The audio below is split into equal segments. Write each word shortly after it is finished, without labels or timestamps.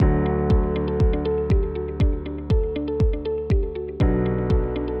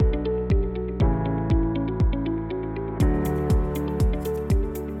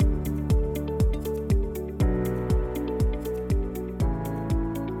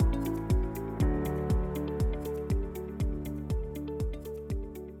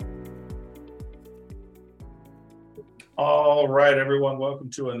All right, everyone, welcome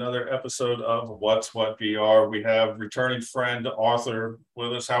to another episode of What's What VR. We have returning friend Arthur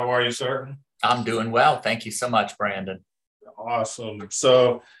with us. How are you, sir? I'm doing well. Thank you so much, Brandon. Awesome.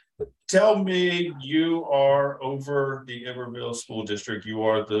 So tell me, you are over the Iberville School District. You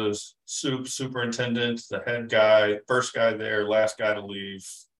are the superintendent, the head guy, first guy there, last guy to leave.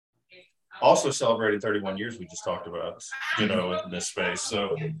 Also celebrating 31 years, we just talked about, in this space.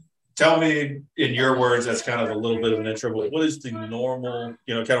 So tell me in your words, that's kind of a little bit of an intro, but what is the normal,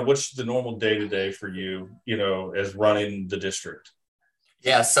 kind of what's the normal day to day for you, as running the district?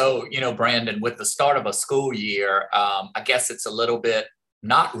 Yeah, so, Brandon, with the start of a school year, I guess it's a little bit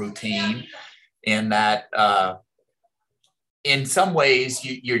not routine in that in some ways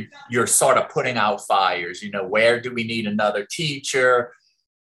you're sort of putting out fires. Where do we need another teacher?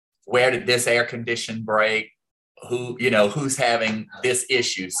 Where did this air condition break? Who's having this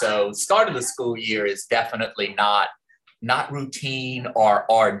issue? So start of the school year is definitely not routine or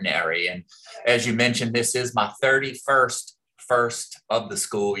ordinary. And as you mentioned, this is my 31st first of the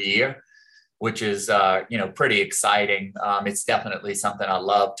school year, which is pretty exciting. It's definitely something I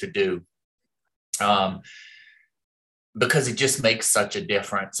love to do. Because it just makes such a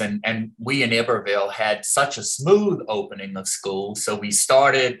difference. And we in Iberville had such a smooth opening of school. So we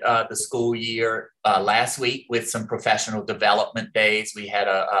started the school year last week with some professional development days. We had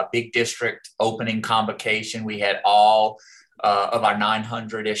a big district opening convocation. We had all of our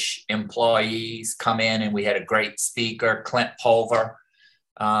 900-ish employees come in, and we had a great speaker, Clint Pulver.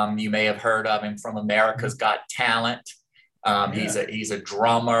 You may have heard of him from America's Got Talent. He's a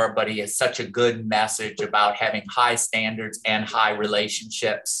drummer, but he has such a good message about having high standards and high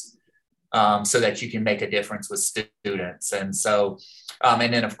relationships, so that you can make a difference with students. And so,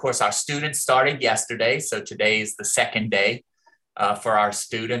 and then of course our students started yesterday. So today is the second day for our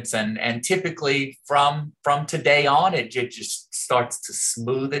students. And typically from today on, it just starts to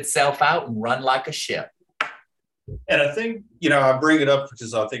smooth itself out and run like a ship. And I think, I bring it up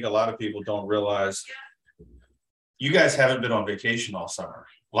because I think a lot of people don't realize you guys haven't been on vacation all summer.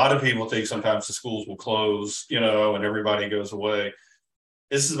 A lot of people think sometimes the schools will close, and everybody goes away.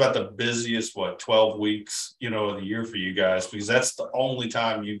 This is about the busiest, 12 weeks, of the year for you guys, because that's the only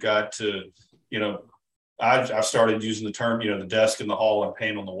time you got to, I've started using the term, the desk in the hall and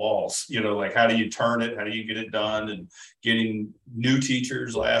paint on the walls, like how do you turn it? How do you get it done? And getting new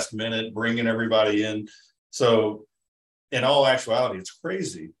teachers last minute, bringing everybody in. So in all actuality, it's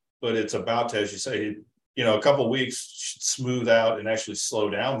crazy, but it's about to, as you say, a couple of weeks should smooth out and actually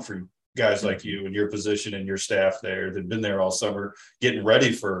slow down for guys like you and your position and your staff there that've been there all summer, getting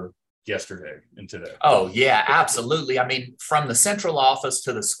ready for yesterday and today. Oh, yeah, absolutely. I mean, from the central office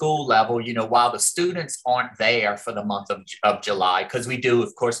to the school level, while the students aren't there for the month of July, because we do,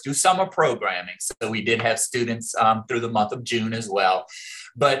 of course, do summer programming. So we did have students through the month of June as well.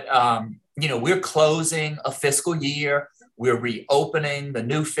 But, we're closing a fiscal year. We're reopening the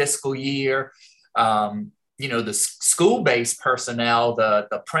new fiscal year. The school-based personnel,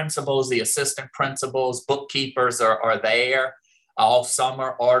 the principals, the assistant principals, bookkeepers are there all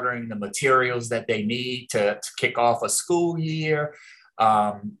summer ordering the materials that they need to kick off a school year.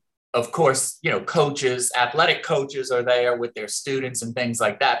 Of course, coaches, athletic coaches are there with their students and things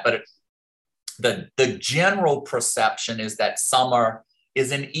like that. But the general perception is that summer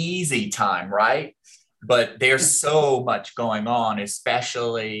is an easy time, right? But there's so much going on,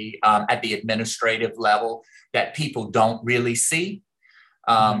 especially at the administrative level, that people don't really see.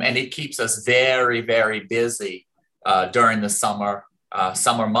 And it keeps us very, very busy during the summer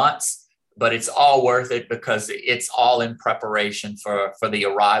months. But it's all worth it because it's all in preparation for the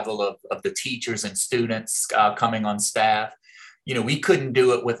arrival of the teachers and students coming on staff. We couldn't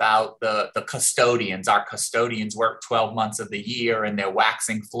do it without the custodians. Our custodians work 12 months of the year, and they're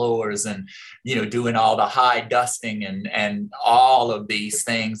waxing floors and, doing all the high dusting and all of these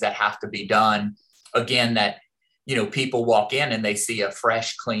things that have to be done. Again, that, people walk in and they see a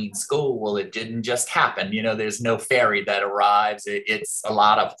fresh, clean school. Well, it didn't just happen. There's no fairy that arrives. It's a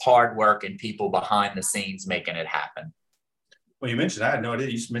lot of hard work and people behind the scenes making it happen. Well, you mentioned, I had no idea.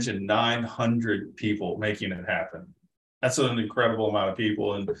 You mentioned 900 people making it happen. That's an incredible amount of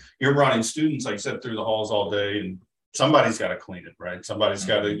people. And you're running students, like you said, through the halls all day, and somebody's got to clean it, right? Somebody's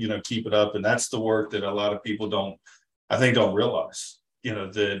got to, keep it up. And that's the work that a lot of people don't realize,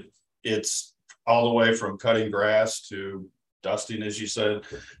 that it's all the way from cutting grass to dusting, as you said.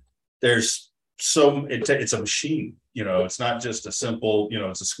 There's it's a machine, it's not just a simple,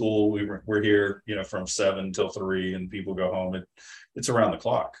 it's a school. We're here, from 7 till 3 and people go home. It's around the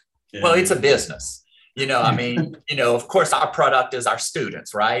clock. Well, it's a business. I mean, of course, our product is our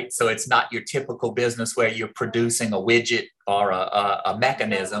students, right? So it's not your typical business where you're producing a widget or a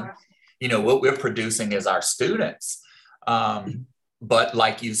mechanism. What we're producing is our students. But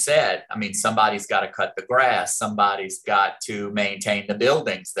like you said, I mean, somebody's got to cut the grass. Somebody's got to maintain the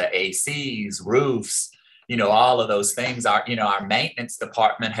buildings, the ACs, roofs, all of those things. Our maintenance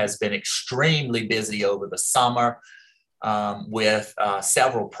department has been extremely busy over the summer with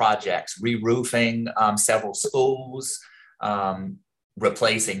several projects, re-roofing several schools,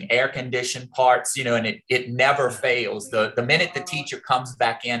 replacing air conditioned parts, and it never fails. The minute the teacher comes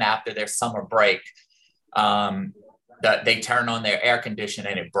back in after their summer break, that they turn on their air conditioner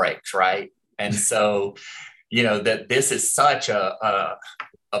and it breaks, right? And so, that this is such a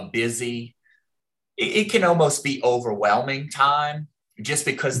busy, it can almost be overwhelming time just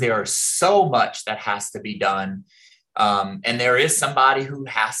because there is so much that has to be done. And there is somebody who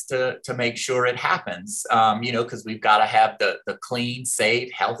has to make sure it happens, because we've got to have the clean,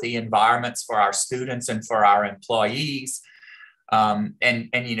 safe, healthy environments for our students and for our employees. And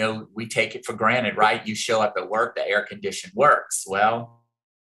we take it for granted, right? You show up at work, the air condition works. Well,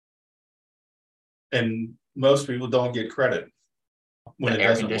 and most people don't get credit when the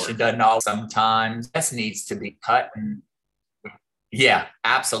air condition doesn't all. Sometimes this needs to be cut. And yeah,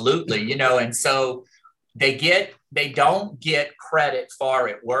 absolutely. And so they don't get credit for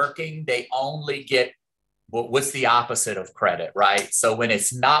it working. They only get what's the opposite of credit, right? So when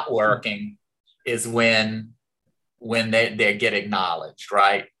it's not working is when they get acknowledged,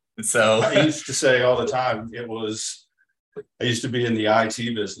 right? So I used to say all the time, I used to be in the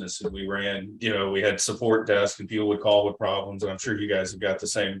IT business, and we ran, we had support desk and people would call with problems. And I'm sure you guys have got the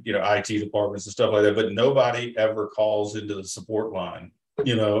same, IT departments and stuff like that, but nobody ever calls into the support line,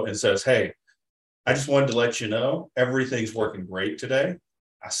 and says, hey, I just wanted to let you know, everything's working great today.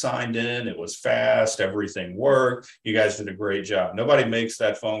 I signed in, it was fast, everything worked. You guys did a great job. Nobody makes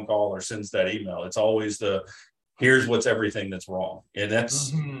that phone call or sends that email. It's always here's what's everything that's wrong. And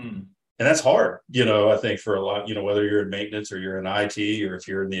that's hard, I think for a lot, whether you're in maintenance or you're in IT or if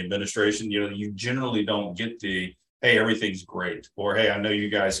you're in the administration, you generally don't get the, hey, everything's great. Or, hey, I know you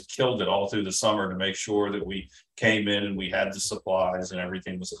guys killed it all through the summer to make sure that we came in and we had the supplies and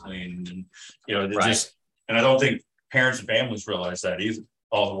everything was clean. And, right. And I don't think parents and families realize that either,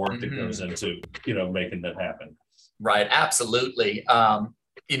 all the work that goes into, making that happen. Right. Absolutely.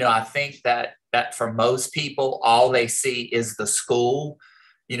 I think that for most people, all they see is the school.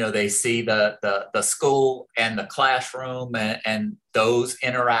 They see the school and the classroom and those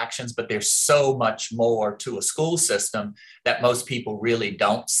interactions, but there's so much more to a school system that most people really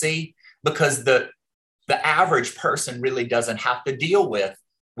don't see, because the average person really doesn't have to deal with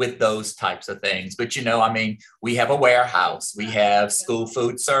those types of things. But, we have a warehouse, we have school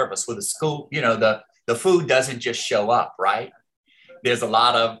food service with a school, the food doesn't just show up, right? There's a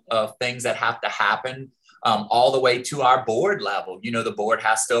lot of things that have to happen. All the way to our board level. The board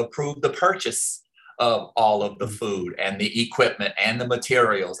has to approve the purchase of all of the food and the equipment and the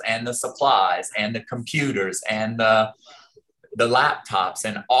materials and the supplies and the computers and the laptops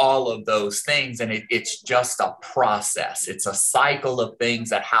and all of those things. And it's just a process. It's a cycle of things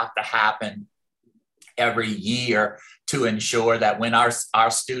that have to happen every year to ensure that when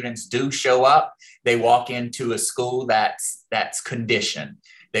our students do show up, they walk into a school that's conditioned.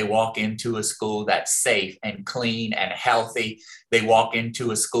 They walk into a school that's safe and clean and healthy. They walk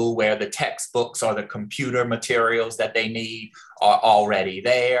into a school where the textbooks or the computer materials that they need are already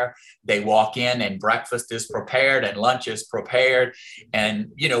there. They walk in and breakfast is prepared and lunch is prepared.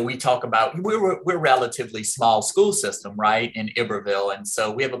 And, we talk about, we're relatively small school system, right, in Iberville. And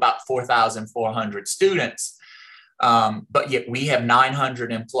so we have about 4,400 students. But yet we have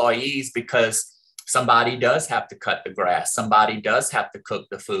 900 employees because somebody does have to cut the grass. Somebody does have to cook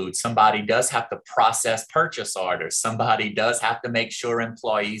the food. Somebody does have to process purchase orders. Somebody does have to make sure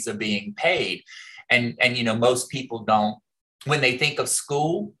employees are being paid. And most people don't, when they think of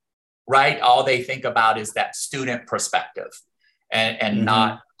school, right, all they think about is that student perspective and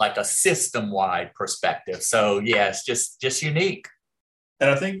not like a system-wide perspective. So yeah, it's just unique. And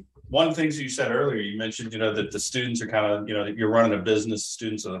I think one of the things you said earlier, you mentioned, that the students are kind of, you're running a business,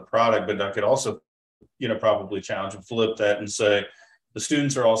 students are the product, but I could also probably challenge and flip that and say the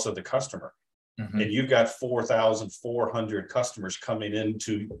students are also the customer. And you've got 4,400 customers coming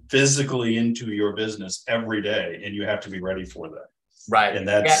physically into your business every day, and you have to be ready for that. Right. And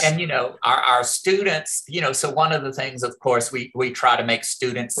that's, and our students, so one of the things, of course, we try to make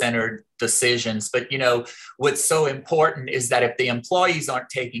student-centered decisions, but what's so important is that if the employees aren't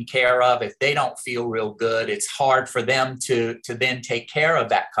taken care of, if they don't feel real good, it's hard for them to then take care of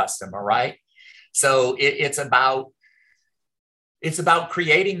that customer, right? So it's about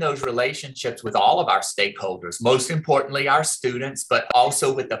creating those relationships with all of our stakeholders, most importantly, our students, but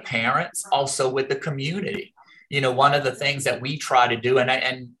also with the parents, also with the community. One of the things that we try to do, and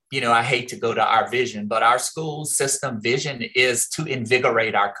I hate to go to our vision, but our school system vision is to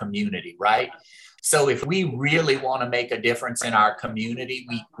invigorate our community, right? So if we really want to make a difference in our community,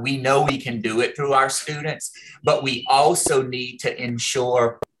 we know we can do it through our students, but we also need to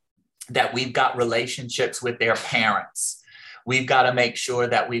ensure that we've got relationships with their parents. We've got to make sure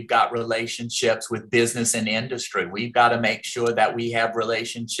that we've got relationships with business and industry. We've got to make sure that we have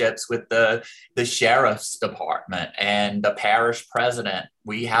relationships with the sheriff's department and the parish president.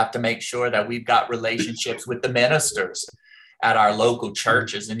 We have to make sure that we've got relationships with the ministers at our local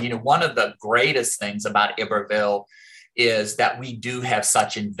churches. And, one of the greatest things about Iberville is that we do have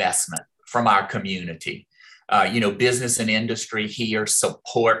such investment from our community. Business and industry here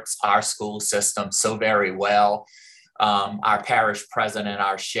supports our school system so very well. Our parish president,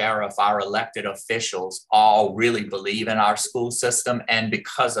 our sheriff, our elected officials all really believe in our school system. And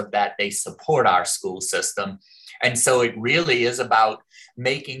because of that, they support our school system. And so it really is about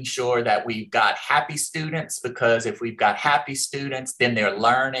making sure that we've got happy students, because if we've got happy students, then they're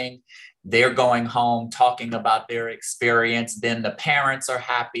learning, they're going home talking about their experience, then the parents are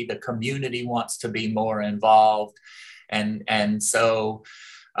happy, the community wants to be more involved. And so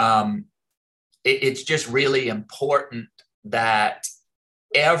it's just really important that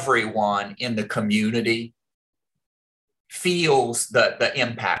everyone in the community feels the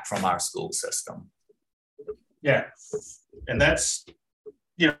impact from our school system. Yeah. And that's,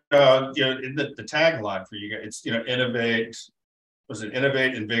 in the tagline for you guys, it's, innovate,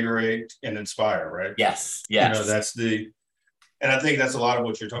 innovate, invigorate, and inspire, right? Yes. That's and I think that's a lot of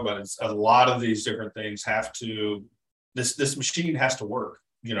what you're talking about. It's a lot of these different things have to, this machine has to work,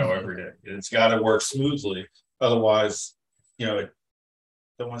 every day. It's got to work smoothly. Otherwise, I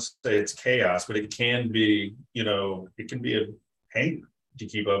don't want to say it's chaos, but it can be, it can be a pain to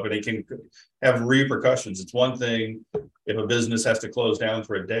keep up, and it can have repercussions. It's one thing if a business has to close down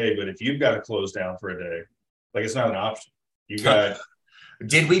for a day, but if you've got to close down for a day, like, it's not an option. You got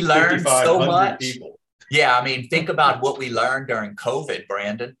did we learn so much? People. Yeah, think about what we learned during COVID,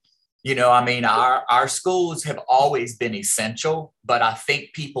 Brandon. Our schools have always been essential, but I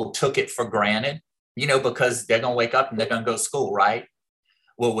think people took it for granted, because they're going to wake up and they're going to go to school, right?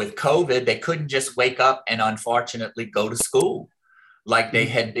 Well, with COVID, they couldn't just wake up and unfortunately go to school like they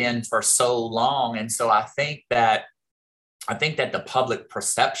had been for so long. And so I think that the public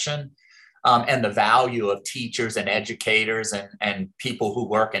perception and the value of teachers and educators and people who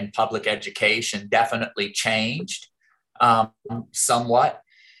work in public education definitely changed somewhat.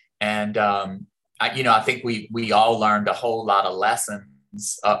 And, I think we all learned a whole lot of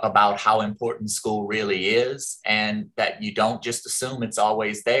lessons about how important school really is, and that you don't just assume it's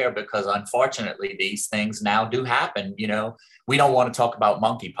always there, because unfortunately these things now do happen. We don't want to talk about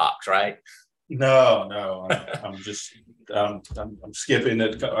monkeypox, right? No, I'm skipping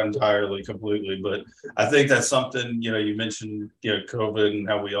it entirely, completely. But I think that's something, you mentioned, COVID and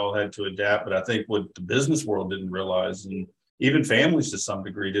how we all had to adapt. But I think what the business world didn't realize, and even families to some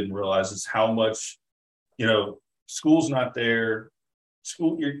degree didn't realize, is how much, school's not there.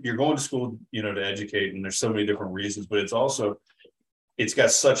 School, you're going to school, to educate, and there's so many different reasons, but it's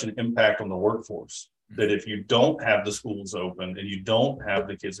got such an impact on the workforce that if you don't have the schools open and you don't have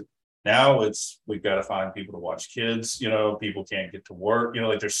the kids, now we've got to find people to watch kids, people can't get to work,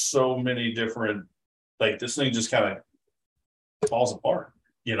 there's so many different, this thing just kind of falls apart,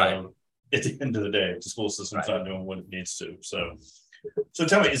 right. At the end of the day, if the school system's not doing what it needs to. So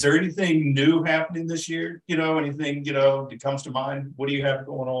tell me, is there anything new happening this year? Anything, that comes to mind? What do you have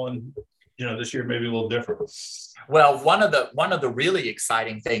going on, this year, maybe a little different? Well, one of the really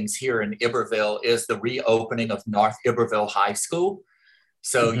exciting things here in Iberville is the reopening of North Iberville High School.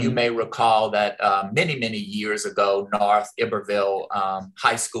 So you may recall that many, many years ago, North Iberville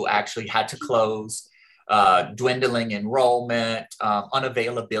High School actually had to close, dwindling enrollment,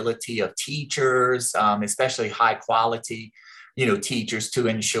 unavailability of teachers, especially high quality, teachers, to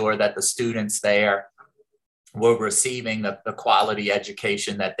ensure that the students there were receiving the quality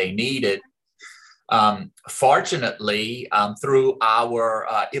education that they needed. Fortunately, through our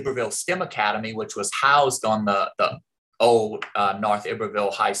Iberville STEM Academy, which was housed on the old North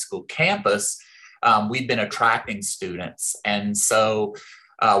Iberville High School campus, we've been attracting students. And so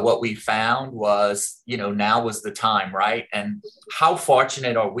what we found was, now was the time, right? And how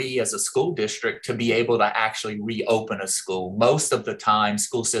fortunate are we as a school district to be able to actually reopen a school? Most of the time,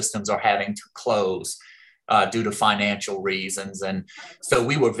 school systems are having to close due to financial reasons. And so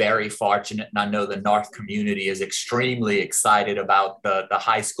we were very fortunate. And I know the North community is extremely excited about the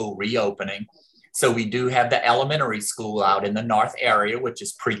high school reopening. So we do have the elementary school out in the North area, which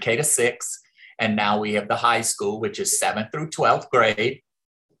is pre-K to 6. And now we have the high school, which is 7th through 12th grade.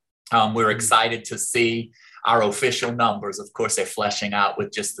 We're excited to see our official numbers. Of course, they're fleshing out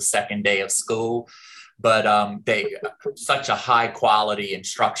with just the second day of school, but they such a high quality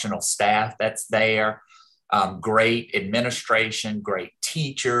instructional staff that's there. Great administration, great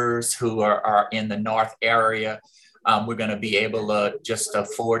teachers who are in the North area. We're going to be able to just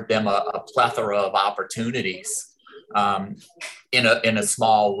afford them a plethora of opportunities in a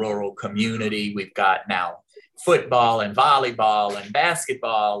small rural community. We've got now football and volleyball and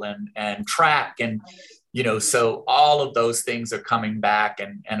basketball and track, and so all of those things are coming back,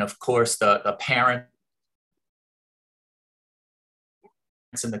 and of course the parents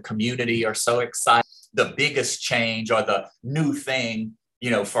in the community are so excited. The biggest change or the new thing,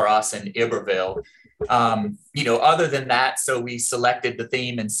 for us in Iberville, other than that, so we selected the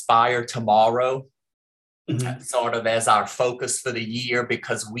theme Inspire Tomorrow, sort of as our focus for the year,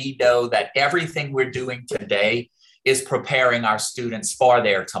 because we know that everything we're doing today is preparing our students for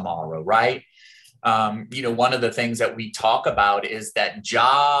their tomorrow, right? One of the things that we talk about is that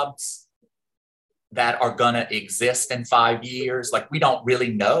jobs that are going to exist in 5 years, like we don't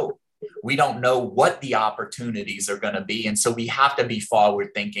really know. We don't know what the opportunities are going to be. And so we have to be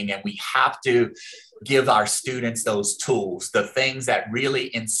forward thinking, and we have to give our students those tools, the things that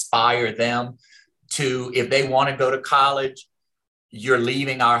really inspire them to, if they want to go to college, you're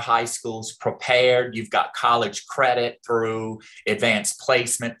leaving our high schools prepared. You've got college credit through advanced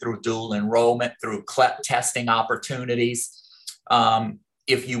placement, through dual enrollment, through CLEP testing opportunities.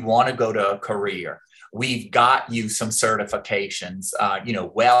 If you want to go to a career, we've got you some certifications,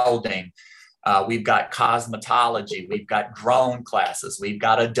 welding. We've got cosmetology. We've got drone classes. We've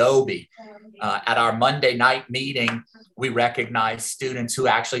got Adobe. At our Monday night meeting, we recognize students who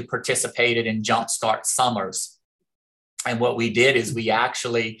actually participated in Jumpstart Summers. And what we did is we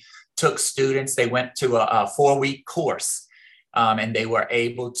actually took students, they went to a 4-week course, and they were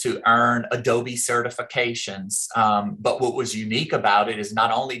able to earn Adobe certifications. But what was unique about it is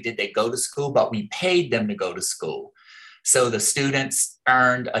not only did they go to school, but we paid them to go to school. So the students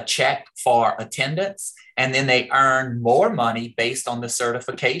earned a check for attendance, and then they earned more money based on the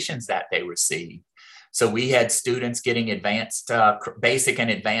certifications that they received. So we had students getting advanced, basic and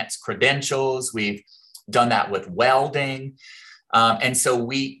advanced credentials. We've done that with welding. And so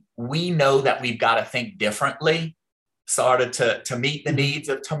we know that we've got to think differently, sort of to meet the needs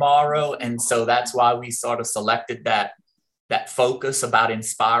of tomorrow. And so that's why we sort of selected that focus about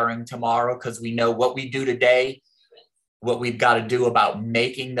inspiring tomorrow, because we know what we do today, what we've got to do about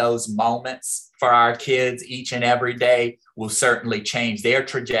making those moments for our kids each and every day will certainly change their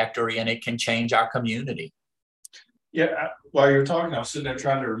trajectory, and it can change our community. Yeah, while you were talking, I was sitting there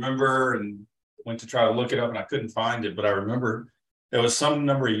trying to remember and went to try to look it up, and I couldn't find it, but I remember there was some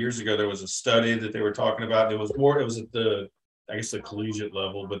number of years ago, there was a study that they were talking about. It was at the collegiate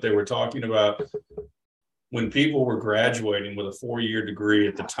level, but they were talking about when people were graduating with a 4-year degree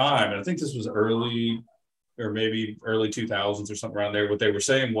at the time, and I think this was early 2000s or something around there. What they were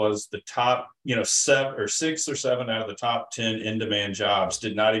saying was the top, 6 or 7 out of the top 10 in-demand jobs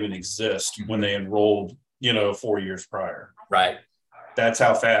did not even exist when they enrolled, 4 years prior. Right. That's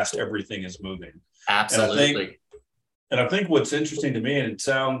how fast everything is moving. Absolutely. And I think what's interesting to me,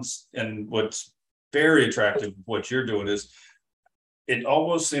 and what's very attractive of what you're doing is, it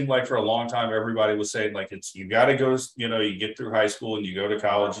almost seemed like for a long time, everybody was saying like, you got to go, you get through high school and you go to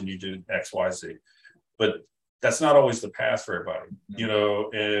college and you do X, Y, Z. But that's not always the path for everybody,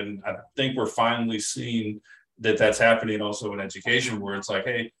 and I think we're finally seeing that that's happening also in education, where it's like,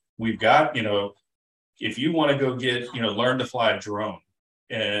 hey, we've got, if you want to go get, learn to fly a drone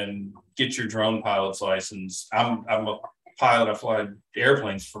and get your drone pilot's license. I'm a pilot. I fly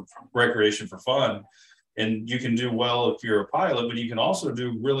airplanes for recreation, for fun. And you can do well if you're a pilot, but you can also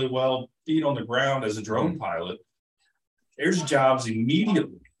do really well feet on the ground as a drone pilot. There's jobs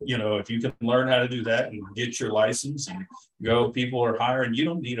immediately. If you can learn how to do that and get your license and go, people are hiring. You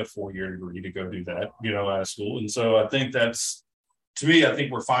don't need a 4-year degree to go do that, out of school. And so I think I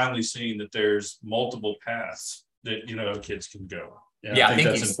think we're finally seeing that there's multiple paths that, kids can go. And I think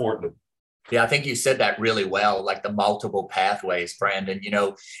that's important. Yeah, I think you said that really well, like the multiple pathways, Brandon.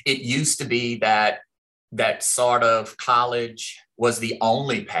 It used to be that sort of college was the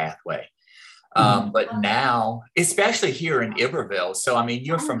only pathway. But now, especially here in Iberville, so I mean,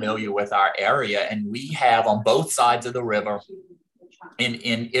 you're familiar with our area, and we have on both sides of the river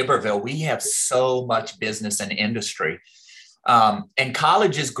in Iberville, we have so much business and industry. And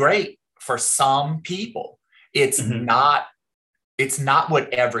college is great for some people. It's not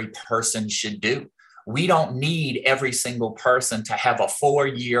what every person should do. We don't need every single person to have a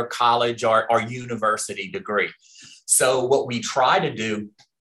 4-year college or university degree. So what we try to do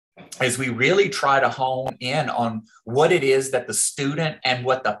is we really try to hone in on what it is that the student and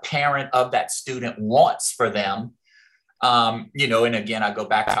what the parent of that student wants for them. And again, I go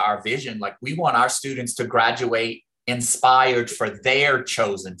back to our vision, like we want our students to graduate inspired for their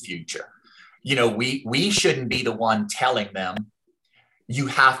chosen future. We shouldn't be the one telling them, you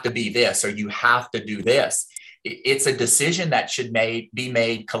have to be this or you have to do this. It's a decision that should be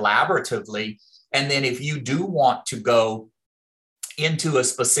made collaboratively. And then if you do want to go into a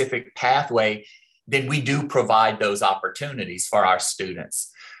specific pathway, then we do provide those opportunities for our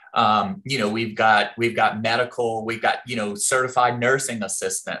students. We've got medical, we've got, certified nursing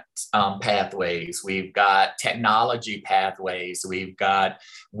assistant pathways. We've got technology pathways. We've got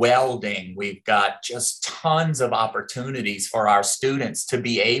welding. We've got just tons of opportunities for our students to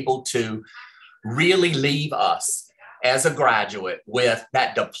be able to really leave us as a graduate with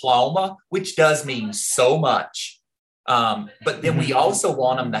that diploma, which does mean so much. But then we also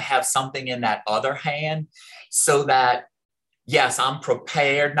want them to have something in that other hand so that, yes, I'm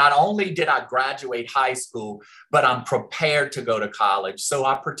prepared. Not only did I graduate high school, but I'm prepared to go to college. So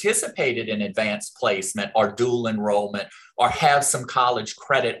I participated in advanced placement or dual enrollment or have some college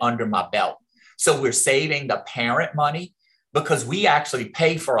credit under my belt. So we're saving the parent money because we actually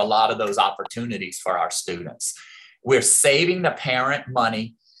pay for a lot of those opportunities for our students. We're saving the parent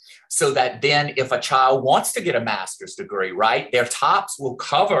money so that then if a child wants to get a master's degree, right, their TOPS will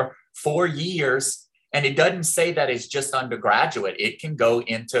cover 4 years. And it doesn't say that it's just undergraduate. It can go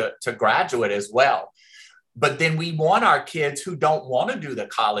into graduate as well. But then we want our kids who don't want to do the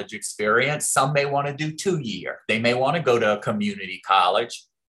college experience. Some may want to do 2-year. They may want to go to a community college.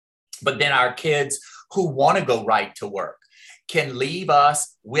 But then our kids who want to go right to work can leave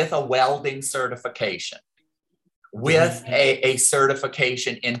us with a welding certification, with a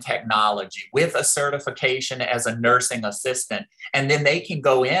certification in technology, with a certification as a nursing assistant. And then they can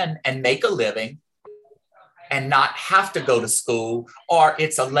go in and make a living and not have to go to school, or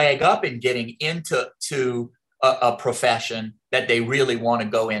it's a leg up in getting into a profession that they really want to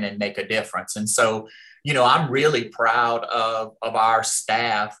go in and make a difference. And so, I'm really proud of our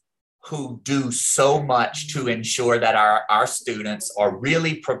staff who do so much to ensure that our students are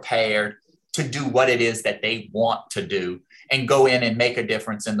really prepared to do what it is that they want to do and go in and make a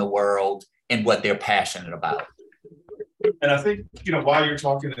difference in the world in what they're passionate about. And I think, while you're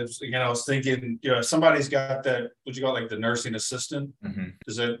talking, I was thinking, somebody's got that, what you call like the nursing assistant.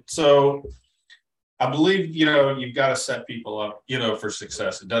 Is it? So I believe, you've got to set people up, for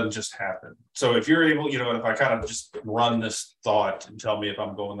success. It doesn't just happen. So if you're able, if I kind of just run this thought and tell me if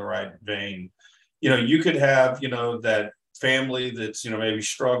I'm going the right vein, you could have, that family that's, maybe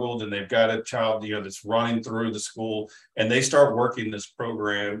struggled and they've got a child, that's running through the school and they start working this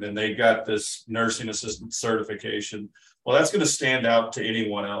program and they got this nursing assistant certification. Well, that's going to stand out to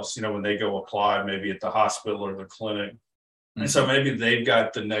anyone else, when they go apply, maybe at the hospital or the clinic. And so maybe they've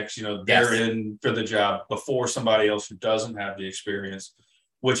got the next, they're in for the job before somebody else who doesn't have the experience,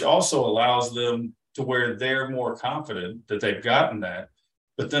 which also allows them to where they're more confident that they've gotten that,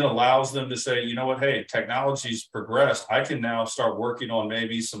 but then allows them to say, you know what, hey, technology's progressed. I can now start working on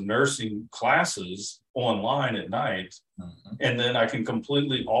maybe some nursing classes online at night. And then I can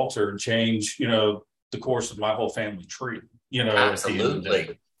completely alter and change, the course of my whole family tree,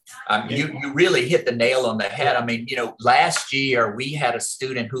 Absolutely. You really hit the nail on the head. I mean, last year we had a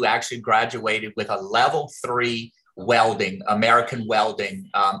student who actually graduated with a level 3 welding, American Welding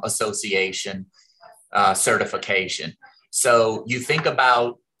Association certification. So you think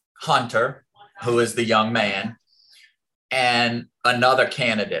about Hunter, who is the young man, and another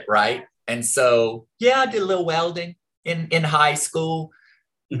candidate, right? And so, I did a little welding in high school.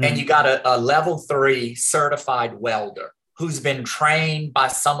 And you got a level 3 certified welder who's been trained by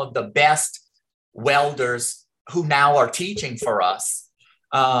some of the best welders who now are teaching for us.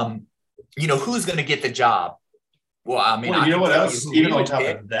 Who's going to get the job? Well, I mean, what else? Even on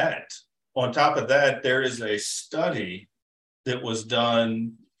top of that, there is a study that was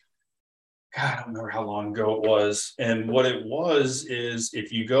done. God, I don't remember how long ago it was. And what it was is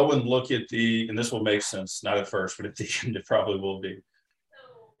if you go and look at and this will make sense, not at first, but at the end, it probably will be.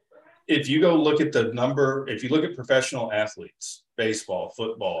 if you go look at the number, if you look at professional athletes, baseball,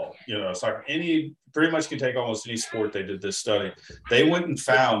 football, soccer, pretty much can take almost any sport. They did this study. They went and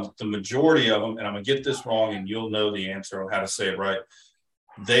found the majority of them, and I'm going to get this wrong and you'll know the answer on how to say it right.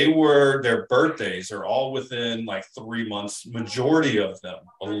 Their birthdays are all within like 3 months. Majority of them,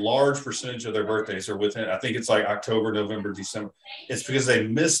 a large percentage of their birthdays are within, I think it's like October, November, December. It's because they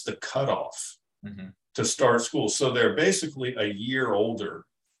missed the cutoff to start school. So they're basically a year older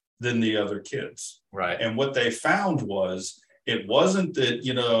than the other kids. Right. And what they found was, it wasn't that,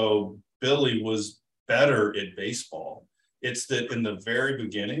 Billy was better at baseball. It's that in the very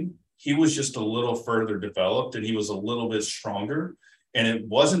beginning, he was just a little further developed and he was a little bit stronger. And it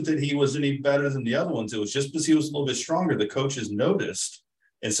wasn't that he was any better than the other ones. It was just because he was a little bit stronger. The coaches noticed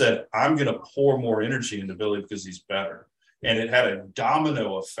and said, I'm going to pour more energy into Billy because he's better. And it had a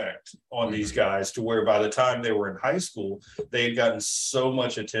domino effect on these guys to where by the time they were in high school, they had gotten so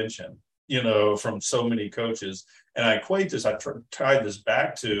much attention, from so many coaches. And I equate this, I tied this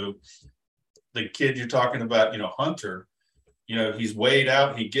back to the kid you're talking about, Hunter. He's weighed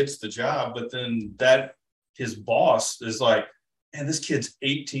out, he gets the job, but then his boss is like, man, this kid's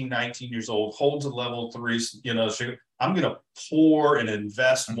 18, 19 years old, holds a level 3, I'm going to pour and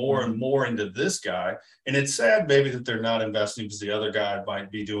invest more and more into this guy. And it's sad maybe that they're not investing because the other guy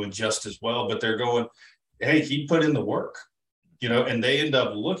might be doing just as well, but they're going, hey, he put in the work, and they end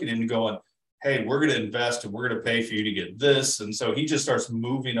up looking at him and going, hey, we're going to invest and we're going to pay for you to get this. And so he just starts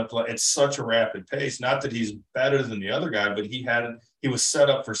moving up. It's such a rapid pace. Not that he's better than the other guy, but he was set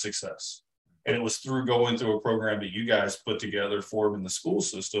up for success. And it was through going through a program that you guys put together for him in the school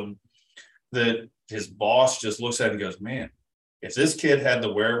system that his boss just looks at it and goes, man, if this kid had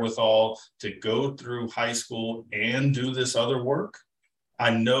the wherewithal to go through high school and do this other work, I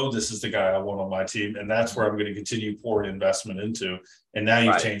know this is the guy I want on my team. And that's where I'm going to continue pouring investment into. And now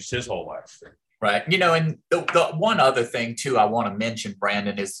you've changed his whole life. Right. And the one other thing too, I want to mention,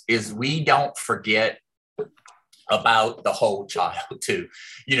 Brandon, is we don't forget about the whole child too,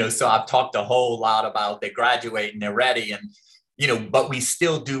 so I've talked a whole lot about they graduate and they're ready and, but we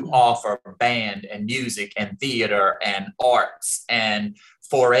still do offer band and music and theater and arts and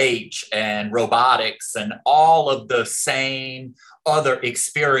 4-H and robotics and all of the same other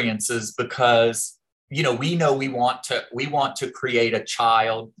experiences because, we know we want to create a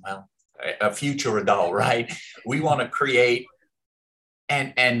child, well, a future adult, right? We want to create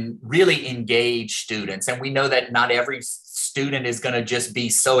and really engage students. And we know that not every student is going to just be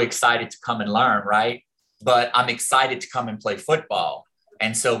so excited to come and learn, right? But I'm excited to come and play football.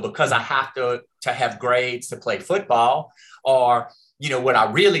 And so because I have to have grades to play football, or, what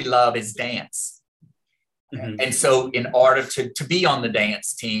I really love is dance. And so in order to be on the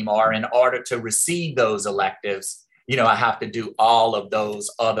dance team or in order to receive those electives, I have to do all of those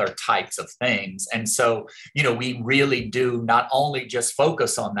other types of things. And so, we really do not only just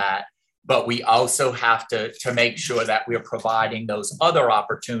focus on that, but we also have to make sure that we're providing those other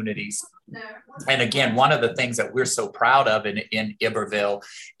opportunities. And again, one of the things that we're so proud of in Iberville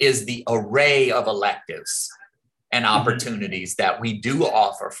is the array of electives and opportunities that we do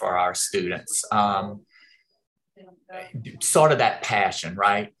offer for our students. Sort of that passion,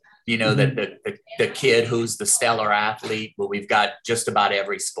 right? That the kid who's the stellar athlete, well, we've got just about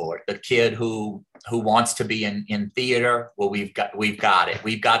every sport. The kid who wants to be in theater, well, we've got it.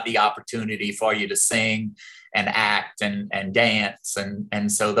 We've got the opportunity for you to sing and act and dance.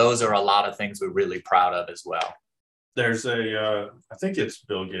 And so those are a lot of things we're really proud of as well. There's I think it's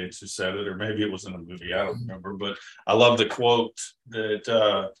Bill Gates who said it, or maybe it was in a movie, I don't remember, but I love the quote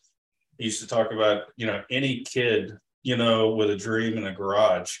that he used to talk about, any kid with a dream in a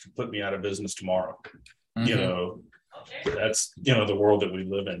garage could put me out of business tomorrow. That's, the world that we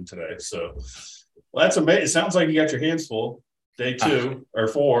live in today. So well, that's amazing. It sounds like you got your hands full. Day 2 or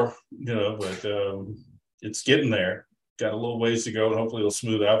 4, but it's getting there. Got a little ways to go, and hopefully it'll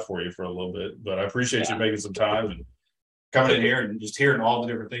smooth out for you for a little bit. But I appreciate you making some time and coming in here and just hearing all the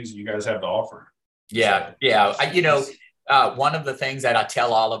different things that you guys have to offer. Yeah. One of the things that I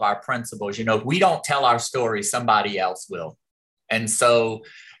tell all of our principals, if we don't tell our story, somebody else will. And so,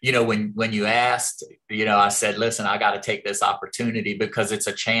 when you asked, I said, listen, I got to take this opportunity because it's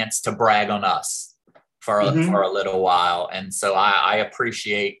a chance to brag on us for a little while. And so I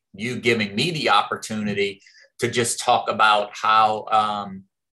appreciate you giving me the opportunity to just talk about how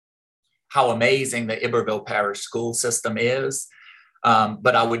amazing the Iberville Parish school system is.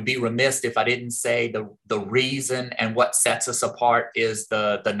 But I would be remiss if I didn't say the reason and what sets us apart is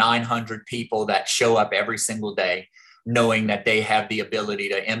the 900 people that show up every single day, knowing that they have the ability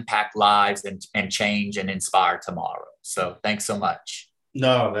to impact lives and change and inspire tomorrow. So thanks so much.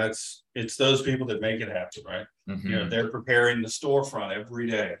 No, it's those people that make it happen, right? You know, Mhm. they're preparing the storefront every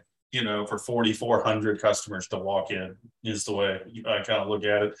day, you know, for 4,400 customers to walk in is the way I kind of look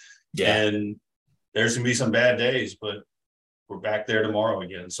at it. Yeah. And there's gonna be some bad days, but we're back there tomorrow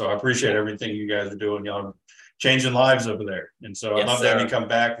again. So I appreciate everything you guys are doing. Y'all are changing lives over there. And so I'd Yes, love to have you sir. come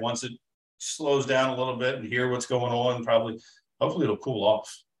back once it slows down a little bit and hear what's going on. Probably, hopefully it'll cool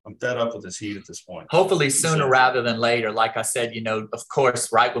off. I'm fed up with this heat at this point. Hopefully sooner So rather than later. Like I said, of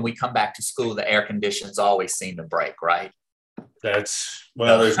course, right when we come back to school, the air conditions always seem to break, right?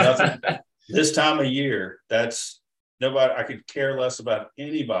 well, there's nothing this time of year. That's nobody, I could care less about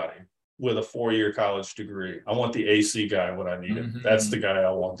anybody with a 4-year college degree. I want the AC guy when I need him. That's the guy I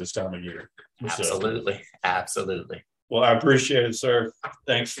want this time of year. Absolutely. So, Absolutely. well, I appreciate it, sir.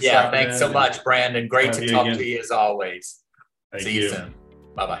 Thanks for Yeah. stopping Thanks in. so much, Brandon. Great Have to you talk again. to you as always. Thank See you you. soon.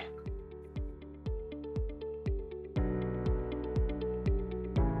 Bye bye.